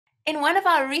In one of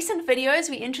our recent videos,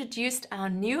 we introduced our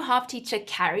new harp teacher,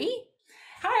 Carrie.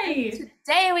 Hi.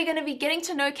 Today, we're going to be getting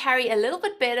to know Carrie a little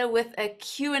bit better with a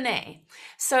Q&A.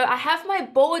 So I have my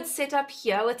board set up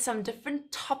here with some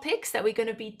different topics that we're going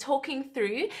to be talking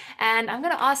through. And I'm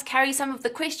going to ask Carrie some of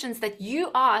the questions that you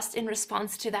asked in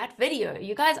response to that video.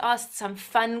 You guys asked some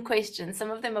fun questions. Some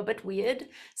of them are a bit weird.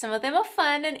 Some of them are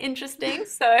fun and interesting.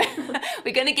 So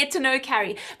we're going to get to know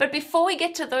Carrie. But before we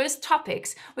get to those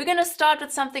topics, we're going to start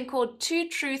with something called Two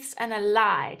Truths and a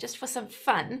Lie, just for some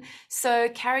fun. So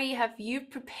Carrie, have you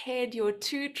prepared your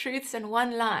two truths and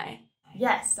one lie?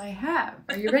 Yes, I have.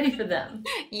 Are you ready for them?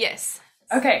 Yes.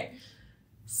 Okay.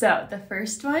 So the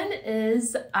first one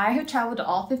is I have traveled to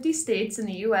all 50 states in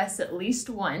the US at least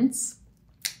once.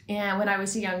 And when I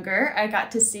was younger, I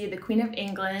got to see the Queen of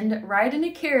England ride in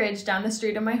a carriage down the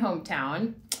street of my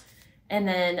hometown. And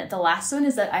then the last one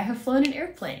is that I have flown an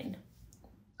airplane.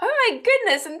 Oh my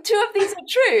goodness, and two of these are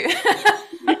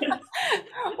true.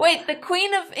 Wait, the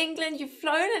Queen of England, you've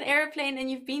flown an airplane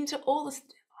and you've been to all the...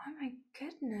 Oh my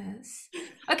goodness.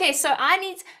 Okay, so I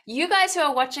need you guys who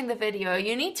are watching the video,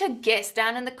 you need to guess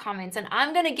down in the comments, and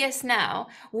I'm going to guess now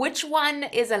which one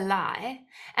is a lie,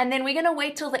 and then we're going to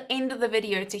wait till the end of the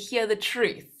video to hear the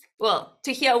truth. Well,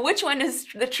 to hear which one is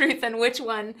the truth and which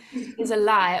one is a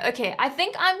lie. Okay, I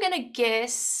think I'm going to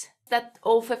guess that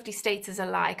all 50 states is a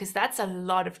lie, because that's a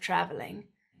lot of traveling.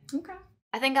 Okay.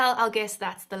 I think I'll guess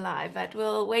that's the lie, but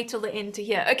we'll wait till the end to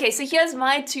hear. Okay, so here's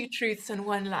my two truths and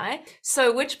one lie.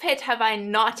 So which pet have I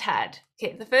not had?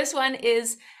 Okay, the first one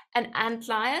is an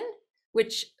antlion,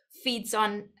 which feeds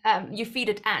on, you feed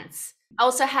it ants. I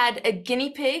also had a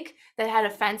guinea pig that had a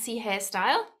fancy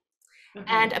hairstyle,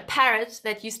 and a parrot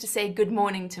that used to say good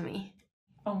morning to me.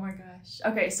 Oh my gosh.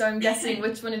 Okay, so I'm guessing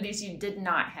which one of these you did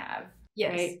not have.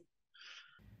 Yes. Right?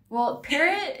 Well,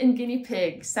 parrot and guinea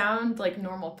pig sound like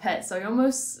normal pets, so I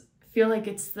almost feel like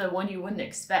it's the one you wouldn't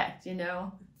expect, you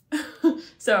know?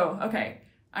 So, okay,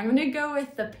 I'm going to go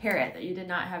with the parrot, that you did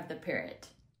not have the parrot.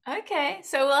 Okay,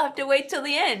 so we'll have to wait till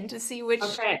the end to see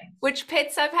which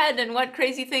pets I've had and what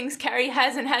crazy things Carrie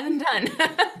has and hasn't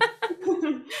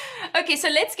done. Okay, so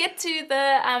let's get to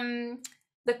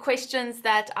the questions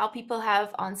that our people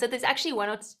have answered. There's actually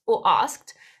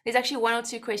asked. There's actually one or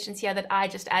two questions here that I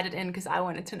just added in because I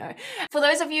wanted to know. For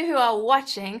those of you who are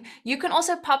watching, you can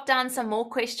also pop down some more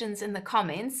questions in the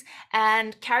comments,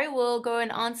 and Carrie will go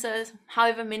and answer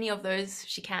however many of those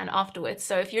she can afterwards.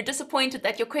 So if you're disappointed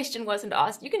that your question wasn't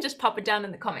asked, you can just pop it down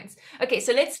in the comments. Okay,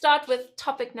 so let's start with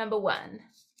topic number one.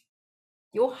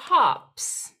 Your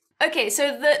harps. Okay,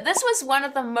 so this was one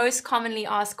of the most commonly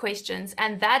asked questions,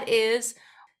 and that is,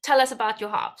 tell us about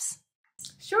your harps.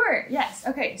 Sure, yes.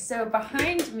 Okay, so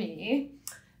behind me,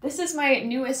 this is my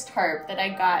newest harp that I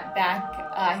got back,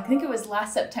 I think it was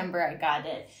last September I got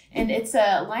it. And it's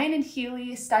a Lion &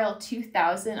 Healy style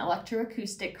 2000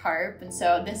 electroacoustic harp. And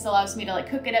so this allows me to like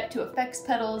hook it up to effects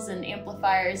pedals and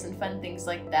amplifiers and fun things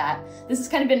like that. This has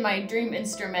kind of been my dream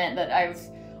instrument that I've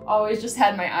always just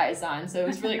had my eyes on, so it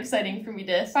was really exciting for me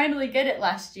to finally get it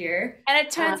last year. And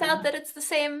it turns out that it's the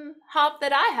same harp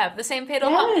that I have, the same pedal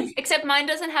harp, except mine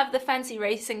doesn't have the fancy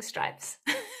racing stripes.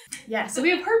 Yeah, so we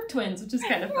have harp twins, which is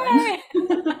kind of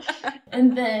fun.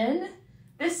 And then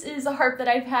this is a harp that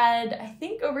I've had, I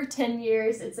think, over 10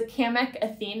 years. It's a Kamek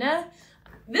Athena.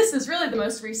 This is really the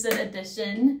most recent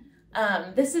addition.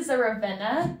 This is a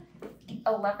Ravenna,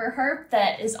 a lever harp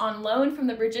that is on loan from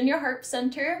the Virginia Harp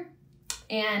Center.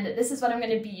 And this is what I'm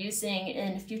going to be using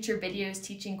in future videos,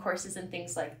 teaching courses and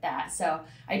things like that. So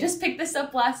I just picked this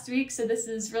up last week, so this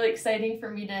is really exciting for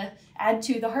me to add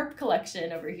to the harp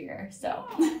collection over here. So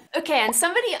okay, and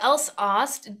somebody else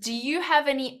asked, do you have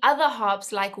any other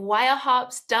harps like wire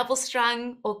harps, double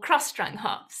strung, or cross strung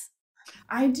harps?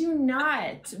 I do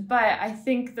not, but I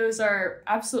think those are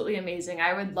absolutely amazing.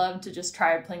 I would love to just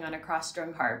try playing on a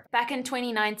cross-strung harp. Back in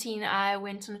 2019, I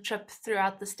went on a trip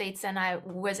throughout the States, and I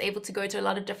was able to go to a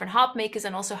lot of different harp makers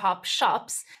and also harp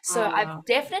shops. So I've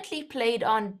definitely played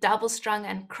on double-strung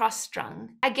and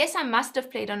cross-strung. I guess I must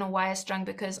have played on a wire-strung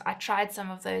because I tried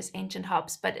some of those ancient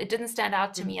harps, but it didn't stand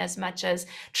out to me as much as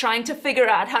trying to figure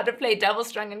out how to play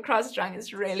double-strung and cross-strung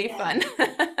is really fun.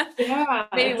 Yeah,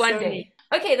 maybe one day.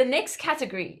 Okay, the next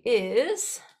category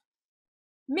is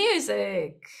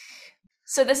music.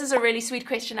 So this is a really sweet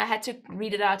question. I had to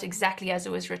read it out exactly as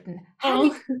it was written.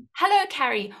 Hello,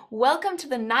 Carrie. Welcome to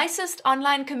the nicest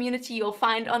online community you'll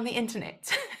find on the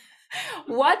internet.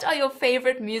 What are your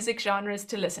favorite music genres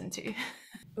to listen to?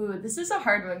 Ooh, this is a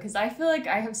hard one because I feel like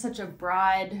I have such a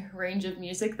broad range of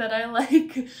music that I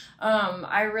like.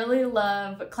 I really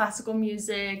love classical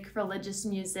music, religious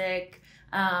music.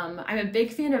 I'm a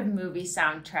big fan of movie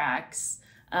soundtracks.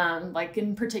 Like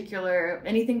in particular,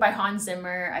 anything by Hans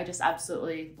Zimmer, I just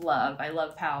absolutely love. I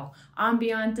love how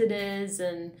ambient it is.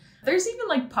 And there's even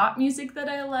like pop music that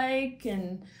I like.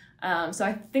 And so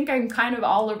I think I'm kind of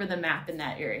all over the map in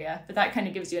that area, but that kind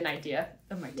of gives you an idea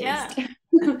of my taste.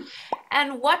 Yeah.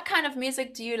 And what kind of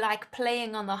music do you like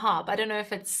playing on the harp? I don't know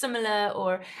if it's similar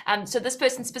or, so this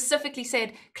person specifically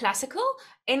said classical,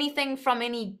 anything from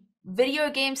any video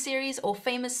game series or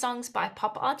famous songs by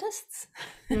pop artists?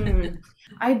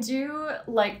 I do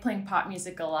like playing pop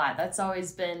music a lot. That's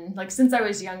always been, like, since I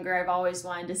was younger, I've always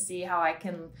wanted to see how I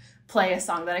can play a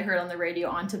song that I heard on the radio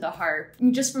onto the harp.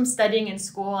 Just from studying in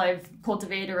school, I've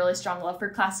cultivated a really strong love for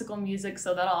classical music,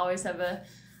 so that'll always have a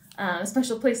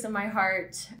special place in my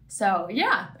heart. So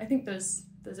yeah, I think those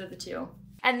are the two.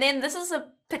 And then this is a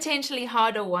potentially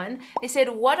harder one. They said,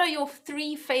 what are your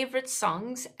 3 favorite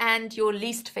songs and your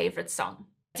least favorite song?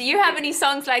 Do you have any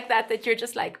songs like that you're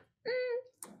just like,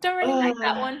 don't really like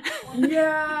that one?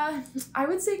 Yeah, I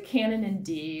would say Canon in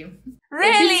D.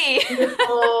 Really?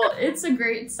 It's a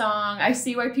great song. I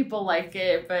see why people like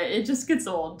it, but it just gets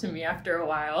old to me after a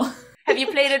while. Have you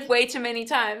played it way too many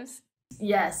times?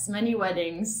 Yes, many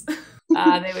weddings.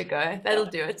 There we go. That'll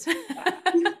do it.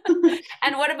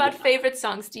 And what about favorite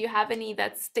songs? Do you have any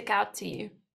that stick out to you?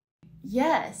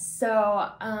 Yes. So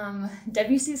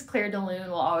Debussy's Clair de Lune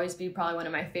will always be probably one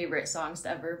of my favorite songs to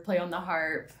ever play on the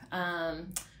harp.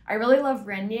 I really love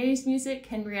Renier's music,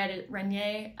 Henriette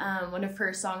Renier. One of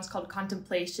her songs called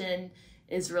Contemplation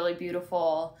is really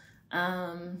beautiful.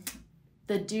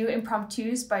 The Do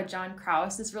Impromptus by John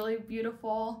Krauss is really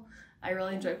beautiful. I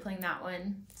really enjoy playing that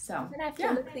one. So I'm gonna have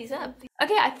to look these up.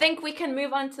 Okay, I think we can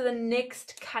move on to the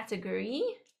next category,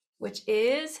 which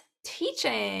is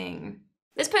teaching.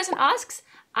 This person asks,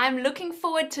 I'm looking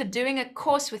forward to doing a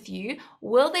course with you.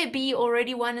 Will there be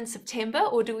already one in September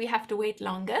or do we have to wait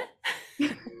longer?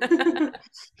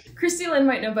 Christy Lynn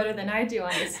might know better than I do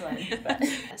on this one. But.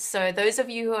 So those of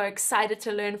you who are excited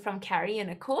to learn from Carrie in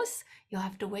a course, you'll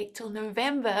have to wait till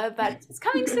November, but it's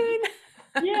coming soon.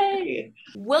 Yay!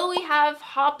 Will we have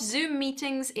Harp Zoom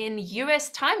meetings in US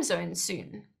time zones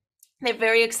soon? They're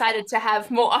very excited to have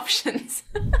more options.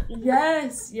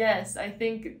 Yes. I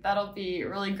think that'll be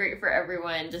really great for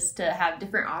everyone just to have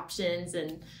different options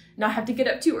and not have to get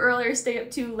up too early or stay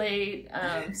up too late.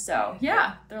 So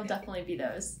yeah, there'll definitely be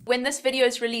those. When this video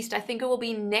is released, I think it will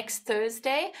be next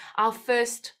Thursday, our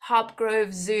first Harp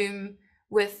Grove Zoom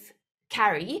with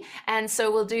Carrie, and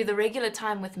so we'll do the regular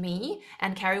time with me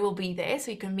and Carrie will be there so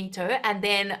you can meet her, and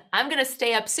then I'm gonna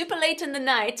stay up super late in the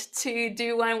night to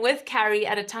do one with Carrie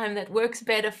at a time that works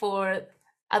better for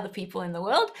other people in the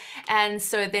world, and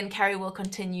so then Carrie will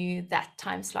continue that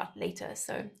time slot later.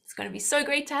 So it's going to be so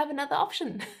great to have another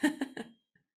option.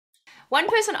 One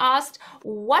person asked,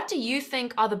 what do you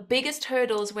think are the biggest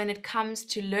hurdles when it comes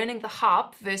to learning the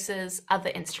harp versus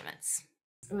other instruments?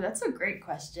 Oh, that's a great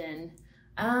question.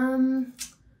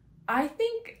 I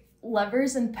think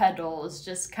levers and pedals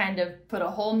just kind of put a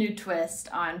whole new twist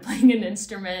on playing an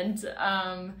instrument.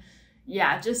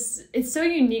 Just it's so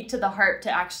unique to the harp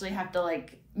to actually have to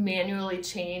like manually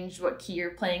change what key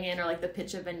you're playing in or like the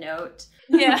pitch of a note.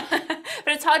 Yeah,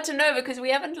 but it's hard to know because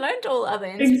we haven't learned all other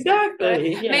instruments.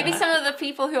 Exactly. Yeah. Maybe some of the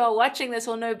people who are watching this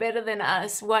will know better than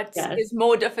us what is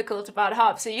more difficult about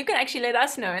harp. So you can actually let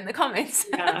us know in the comments.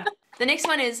 Yeah. The next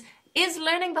one is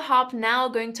learning the harp now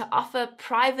going to offer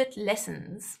private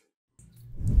lessons?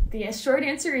 The short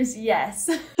answer is yes.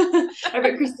 I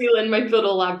bet Christy Lynn might be able to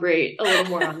elaborate a little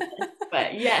more on this.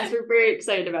 But yes, we're very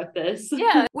excited about this.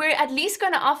 Yeah, we're at least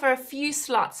going to offer a few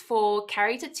slots for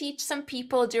Carrie to teach some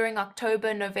people during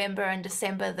October, November, and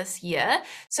December this year.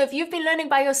 So if you've been learning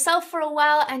by yourself for a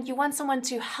while and you want someone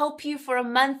to help you for a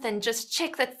month and just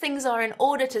check that things are in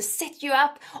order to set you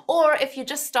up, or if you're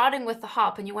just starting with the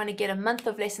harp and you want to get a month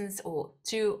of lessons or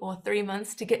 2 or 3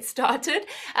 months to get started,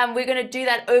 we're going to do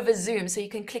that over Zoom. So you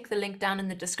can click the link down in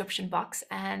the description box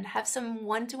and have some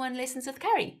one-to-one lessons with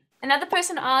Carrie. Another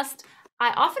person asked,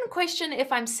 I often question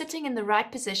if I'm sitting in the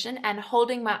right position and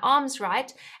holding my arms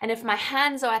right, and if my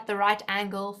hands are at the right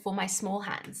angle for my small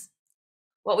hands.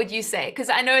 What would you say? Because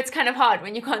I know it's kind of hard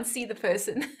when you can't see the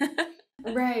person.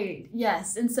 Right.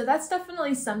 Yes. And so that's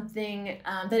definitely something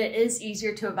that it is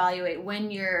easier to evaluate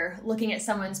when you're looking at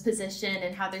someone's position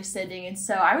and how they're sitting. And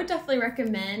so I would definitely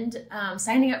recommend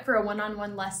signing up for a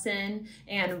one-on-one lesson,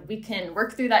 and we can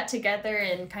work through that together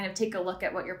and kind of take a look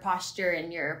at what your posture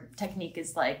and your technique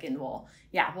is like. And we'll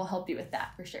help you with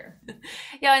that for sure.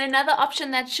 Yeah. And another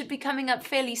option that should be coming up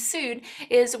fairly soon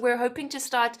is we're hoping to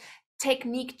start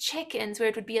technique check-ins where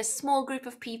it would be a small group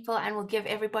of people and we'll give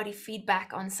everybody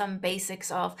feedback on some basics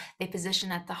of their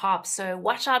position at the harp. So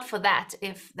watch out for that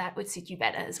if that would suit you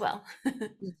better as well.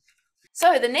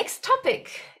 So the next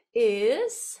topic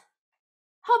is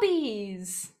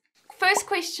hobbies. First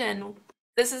question.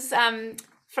 This is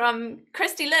from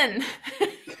Christy Lynn.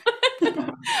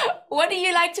 What do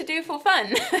you like to do for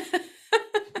fun?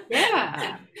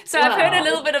 Yeah. So I've heard a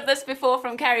little bit of this before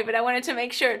from Carrie, but I wanted to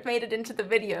make sure it made it into the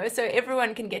video so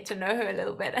everyone can get to know her a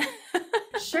little better.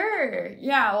 Sure.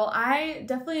 Yeah. Well, I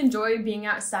definitely enjoy being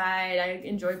outside. I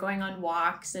enjoy going on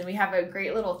walks, and we have a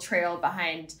great little trail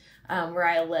behind where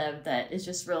I live that is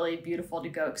just really beautiful to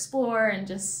go explore and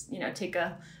just, take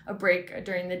a break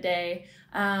during the day.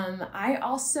 I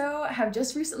also have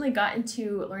just recently gotten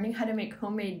to learning how to make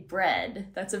homemade bread.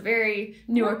 That's a very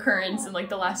new occurrence in like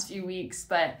the last few weeks,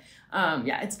 but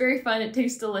yeah, it's very fun. It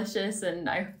tastes delicious, and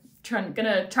I'm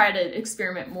gonna try to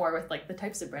experiment more with like the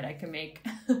types of bread I can make.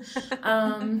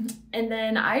 And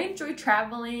then I enjoy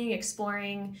traveling,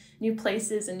 exploring new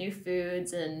places and new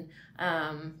foods,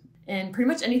 and pretty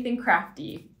much anything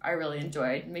crafty. I really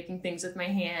enjoyed making things with my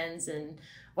hands, and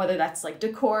whether that's like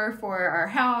decor for our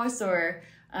house or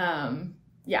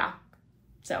yeah.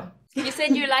 So you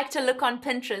said you like to look on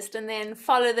Pinterest and then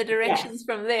follow the directions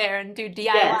from there and do DIYs.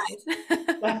 Yes,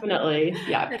 definitely.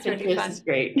 Yeah, That's Pinterest really fun. is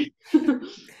great.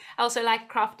 I also like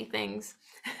crafty things.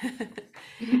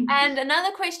 And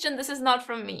another question, this is not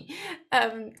from me,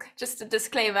 just a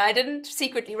disclaimer, I didn't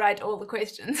secretly write all the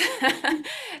questions.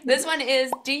 This one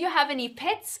is, do you have any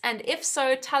pets? And if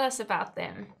so, tell us about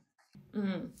them.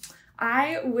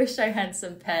 I wish I had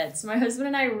some pets. My husband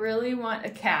and I really want a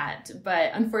cat,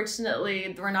 but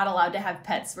unfortunately we're not allowed to have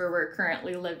pets where we're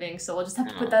currently living, so we'll just have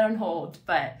to put that on hold.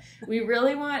 But we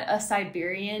really want a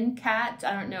Siberian cat.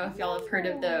 I don't know if y'all have heard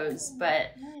of those,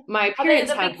 but my parents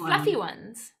have the have big one. fluffy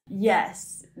ones.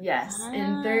 Yes.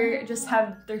 And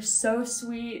they're so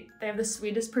sweet. They have the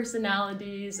sweetest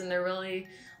personalities, and they're really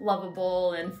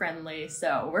lovable and friendly.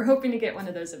 So we're hoping to get one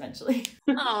of those eventually.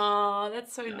 Oh,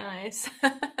 that's so nice.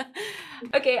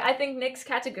 Okay, I think next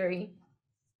category.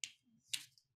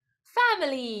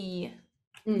 Family.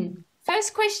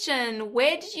 First question,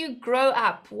 where did you grow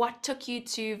up? What took you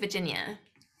to Virginia?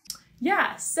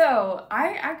 Yeah, so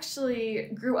I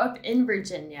actually grew up in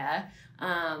Virginia.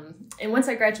 And once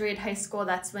I graduated high school,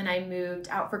 that's when I moved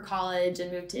out for college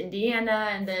and moved to Indiana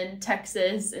and then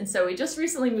Texas. And so we just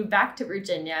recently moved back to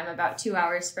Virginia. I'm about 2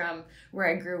 hours from where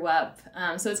I grew up.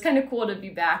 So it's kind of cool to be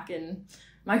back in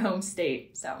my home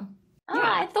state. So yeah.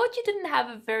 I thought you didn't have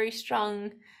a very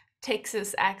strong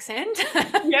Texas accent.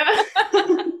 Yeah.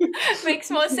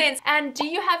 Makes more sense. And do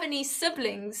you have any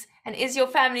siblings? And is your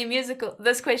family musical?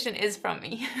 This question is from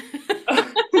me.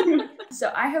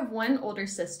 So I have one older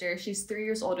sister. She's 3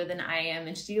 years older than I am,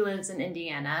 and she lives in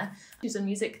Indiana. She's a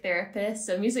music therapist,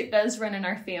 so music does run in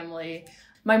our family.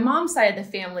 My mom's side of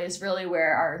the family is really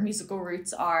where our musical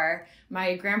roots are.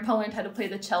 My grandpa learned how to play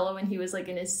the cello when he was like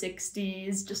in his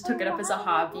 60s, just took it up as a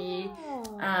hobby.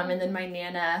 And then my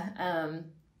Nana,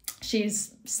 she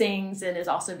sings and is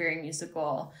also very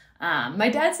musical. My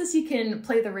dad says he can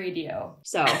play the radio,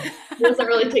 so he doesn't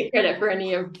really take credit for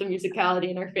any of the musicality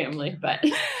in our family. But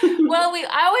well,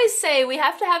 I always say we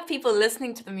have to have people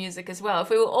listening to the music as well. If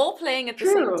we were all playing at the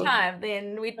same time,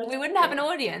 then we wouldn't have an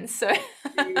audience. So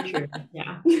very true.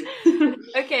 Yeah.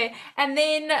 Okay, and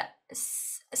then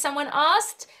someone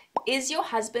asked, "Is your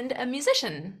husband a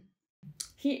musician?"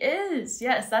 He is,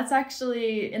 yes. That's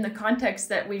actually in the context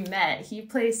that we met. He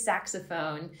plays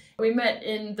saxophone. We met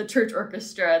in the church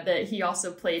orchestra that he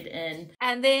also played in.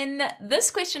 And then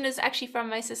this question is actually from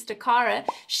my sister Cara.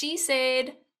 She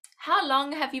said, how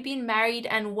long have you been married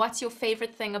and what's your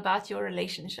favorite thing about your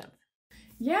relationship?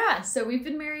 Yeah, so we've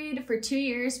been married for 2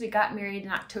 years. We got married in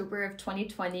October of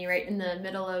 2020, right in the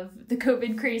middle of the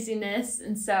COVID craziness.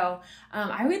 And so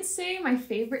I would say my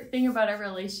favorite thing about our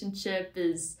relationship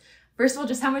is, first of all,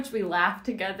 just how much we laugh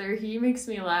together. He makes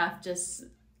me laugh just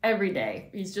every day.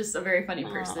 He's just a very funny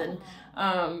person,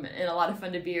 and a lot of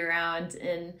fun to be around.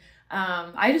 And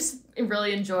I just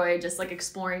really enjoy just like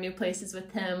exploring new places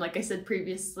with him. Like I said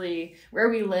previously, where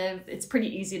we live, it's pretty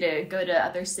easy to go to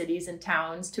other cities and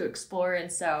towns to explore.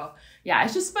 And so, yeah,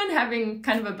 it's just fun having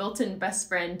kind of a built-in best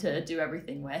friend to do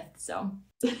everything with. So,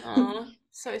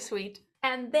 so sweet.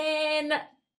 And then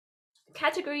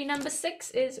category number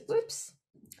 6 is,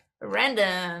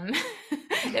 random.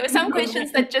 There were some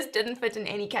questions that just didn't fit in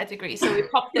any category, so we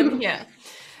popped them here.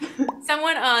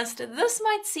 Someone asked, this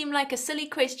might seem like a silly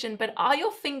question, but are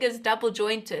your fingers double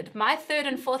jointed? My 3rd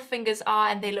and 4th fingers are,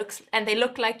 and they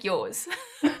look like yours.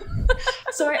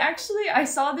 So I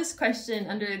saw this question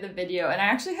under the video, and I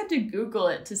actually had to Google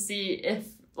it to see if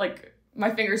like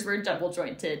my fingers were double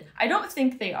jointed. I don't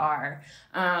think they are.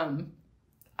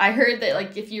 I heard that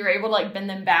like if you're able to like bend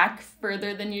them back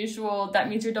further than usual, that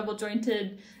means you're double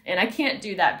jointed, and I can't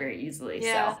do that very easily.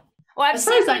 Yeah. So. Well, I've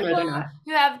seen people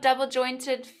who have double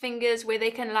jointed fingers where they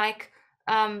can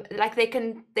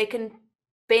they can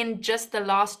bend just the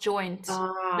last joint,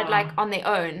 but like on their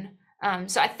own.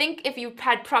 So I think if you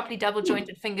had properly double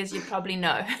jointed fingers, you'd probably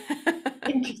know.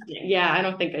 Interesting. Yeah, I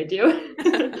don't think I do.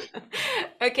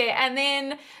 Okay, and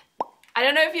then I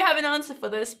don't know if you have an answer for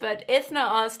this, but Ethna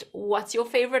asked, "What's your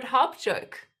favorite harp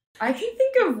joke?" I can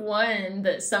think of one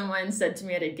that someone said to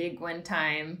me at a gig one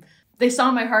time. They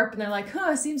saw my harp and they're like,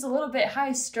 "Huh, it seems a little bit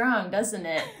high strung, doesn't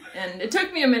it?" And it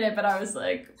took me a minute, but I was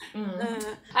like,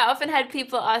 I often had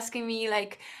people asking me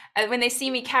like, when they see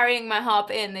me carrying my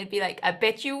harp in, they'd be like, "I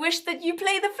bet you wish that you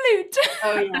play the flute."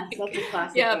 Oh yes, that's a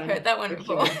classic. Yeah, I've heard that one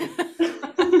before.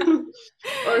 Sure.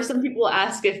 Or some people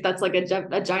ask if that's like a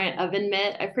giant oven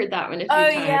mitt. I've heard that one a few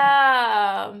times. Oh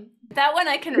yeah, that one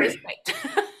I can respect.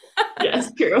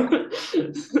 Yes, true.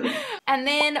 And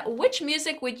then, which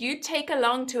music would you take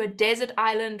along to a desert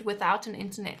island without an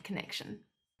internet connection?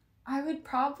 I would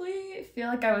probably feel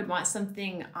like I would want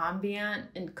something ambient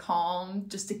and calm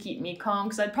just to keep me calm,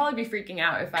 because I'd probably be freaking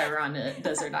out if I were on a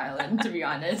desert island, to be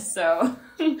honest. So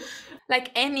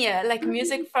like Enya, like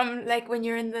music from like when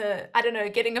you're in the, I don't know,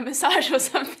 getting a massage or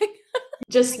something.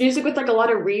 Just music with like a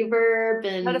lot of reverb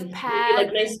and a lot of pads.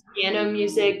 Like nice piano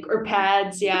music or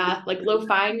pads. Yeah, like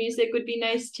lo-fi music would be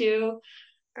nice too.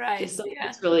 Right. Just something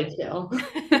that's really chill.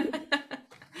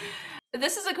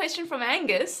 This is a question from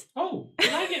Angus. Oh,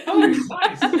 did I get? Oh,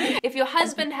 nice. If your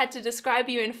husband had to describe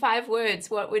you in 5 words,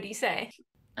 what would he say?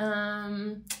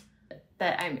 That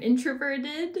I'm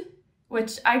introverted,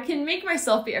 which I can make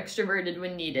myself be extroverted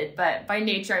when needed, but by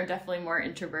nature I'm definitely more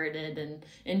introverted and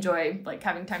enjoy like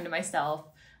having time to myself.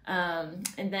 And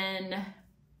then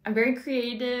I'm very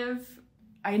creative.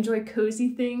 I enjoy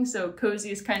cozy things, so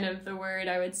cozy is kind of the word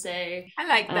I would say. I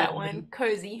like that one,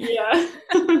 cozy. Yeah.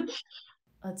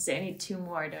 Let's see, I need 2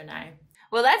 more, don't I?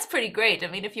 Well, that's pretty great. I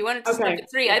mean, if you wanted to stop at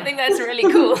 3, I think that's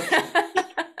really cool.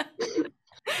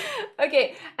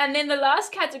 Okay, and then the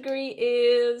last category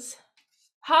is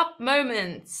harp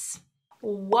moments.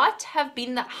 What have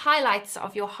been the highlights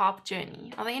of your harp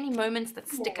journey? Are there any moments that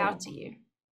stick out to you?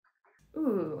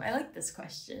 Ooh, I like this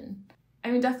question. I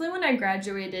mean, definitely when I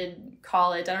graduated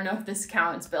college, I don't know if this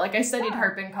counts, but like I studied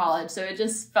harp in college, so it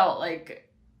just felt like,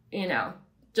 you know,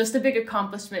 just a big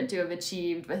accomplishment to have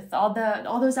achieved with all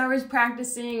those hours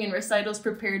practicing and recitals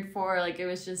prepared for. Like it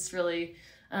was just really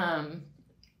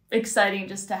exciting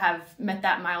just to have met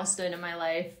that milestone in my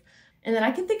life. And then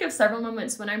I can think of several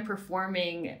moments when I'm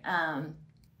performing, I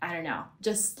don't know,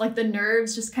 just like the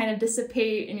nerves just kind of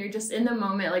dissipate and you're just in the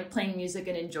moment, like playing music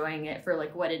and enjoying it for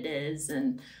like what it is.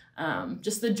 And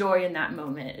just the joy in that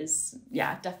moment is,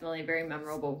 yeah, definitely very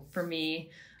memorable for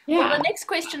me. Yeah. Well, the next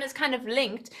question is kind of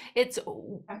linked. It's,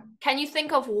 can you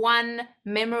think of one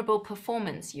memorable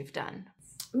performance you've done?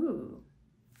 Ooh,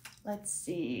 let's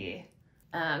see.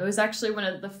 It was actually one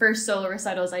of the first solo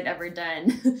recitals I'd ever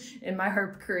done in my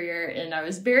harp career, and I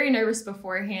was very nervous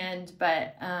beforehand,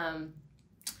 but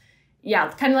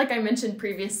yeah, kind of like I mentioned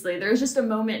previously, there was just a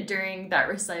moment during that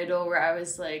recital where I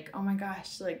was like, oh my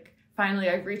gosh, like finally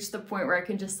I've reached the point where I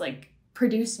can just like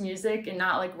produce music and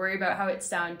not like worry about how it's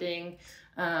sounding.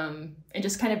 And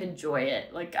just kind of enjoy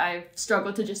it. Like I've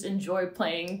struggled to just enjoy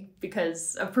playing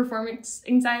because of performance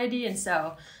anxiety. And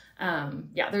so,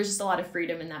 yeah, there's just a lot of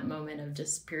freedom in that moment of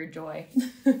just pure joy.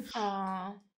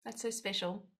 Aw, that's so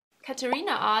special.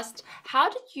 Katerina asked, how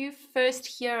did you first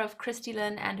hear of Christy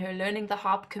Lynn and her Learning the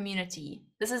Harp community?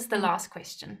 This is the last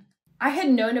question. I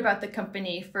had known about the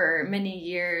company for many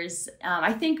years.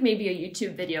 I think maybe a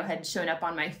YouTube video had shown up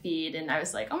on my feed and I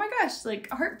was like, oh my gosh, like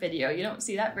a harp video. You don't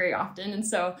see that very often. And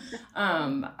so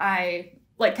I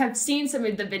like have seen some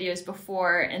of the videos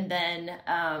before, and then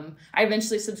I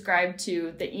eventually subscribed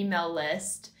to the email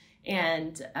list.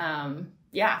 And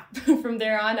yeah, from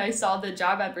there on, I saw the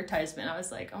job advertisement. I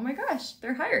was like, oh my gosh,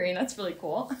 they're hiring. That's really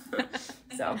cool.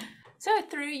 So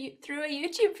through a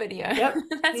YouTube video. Yep.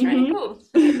 That's really cool.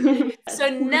 So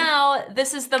now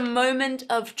this is the moment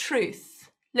of truth,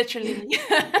 literally.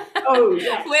 Oh,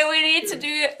 yes. Where we need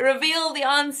to reveal the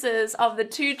answers of the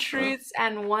 2 truths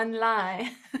and 1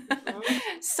 lie.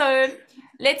 So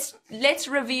let's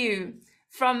review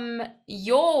from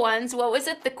your ones. What was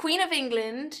it? The Queen of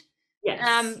England.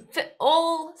 Yes. For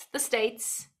all the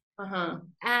states. And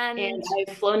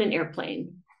I've flown an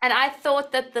airplane. And I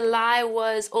thought that the lie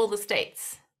was all the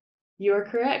states. You are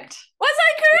correct. Was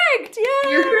I correct?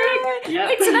 Yeah. You're correct. Yep.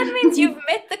 Wait, so that means you've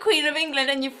met the Queen of England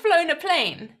and you've flown a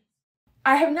plane.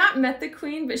 I have not met the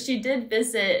Queen, but she did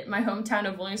visit my hometown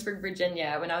of Williamsburg,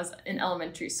 Virginia when I was in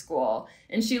elementary school.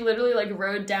 And she literally like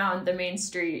rode down the main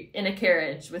street in a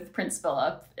carriage with Prince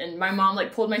Philip. And my mom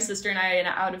like pulled my sister and I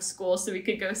out of school so we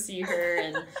could go see her.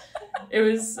 And it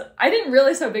was, I didn't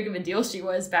realize how big of a deal she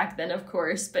was back then, of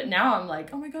course. But now I'm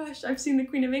like, oh my gosh, I've seen the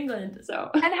Queen of England.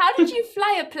 So. And how did you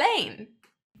fly a plane?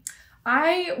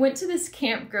 I went to this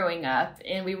camp growing up,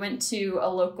 and we went to a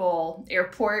local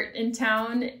airport in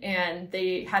town, and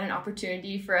they had an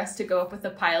opportunity for us to go up with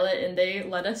a pilot, and they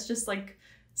let us just like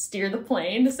steer the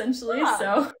plane essentially. Wow.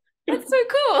 So that's so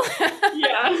cool.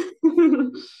 Yeah.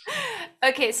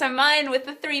 Okay, so mine with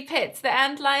the 3 pits, the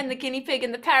antlion, the guinea pig,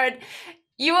 and the parrot.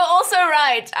 You were also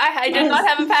right. I did not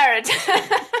have a parrot.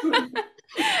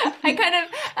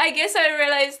 I guess I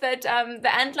realized that the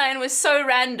antlion was so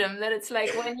random that it's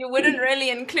like when you wouldn't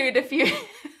really include if you.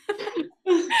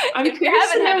 I'm if you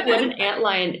curious to know had what an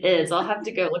antlion is. I'll have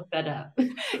to go look that up.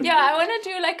 Yeah, I want to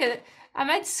do like I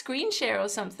might screen share or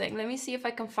something. Let me see if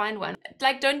I can find one.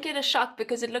 Like, don't get a shock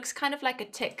because it looks kind of like a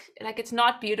tick. Like, it's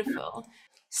not beautiful.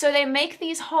 So they make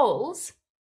these holes,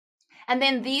 and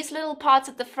then these little parts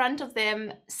at the front of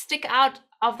them stick out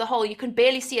of the hole. You can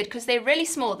barely see it because they're really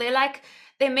small. They're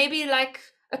maybe like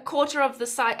a quarter of the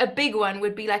size. A big one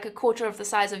would be like a quarter of the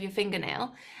size of your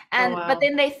fingernail. And wow. But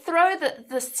then they throw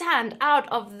the sand out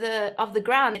of the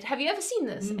ground. Have you ever seen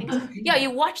this? Yeah,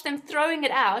 you watch them throwing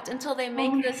it out until they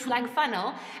make this like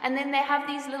funnel, and then they have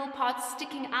these little parts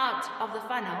sticking out of the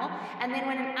funnel, and then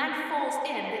when an ant falls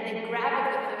in, then they grab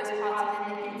it with those parts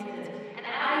and then they eat it. And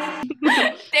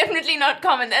I definitely not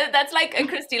common. That's like a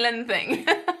Christy Lynn thing.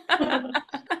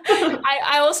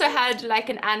 I also had like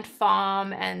an ant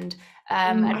farm, and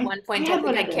at one point I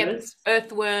think I kept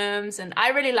earthworms, and I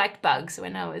really liked bugs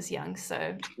when I was young,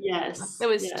 so yes, it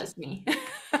was just me.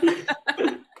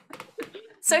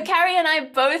 So Carrie and I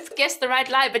both guessed the right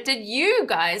lie, but did you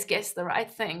guys guess the right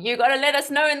thing? You got to let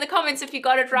us know in the comments if you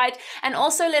got it right, and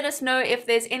also let us know if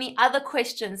there's any other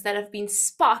questions that have been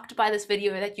sparked by this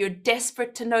video that you're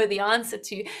desperate to know the answer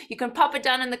to. You can pop it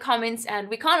down in the comments, and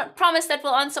we can't promise that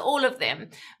we'll answer all of them,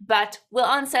 but we'll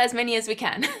answer as many as we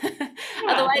can.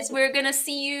 Otherwise, we're going to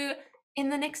see you in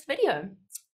the next video.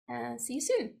 See you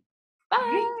soon.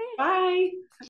 Bye. Bye.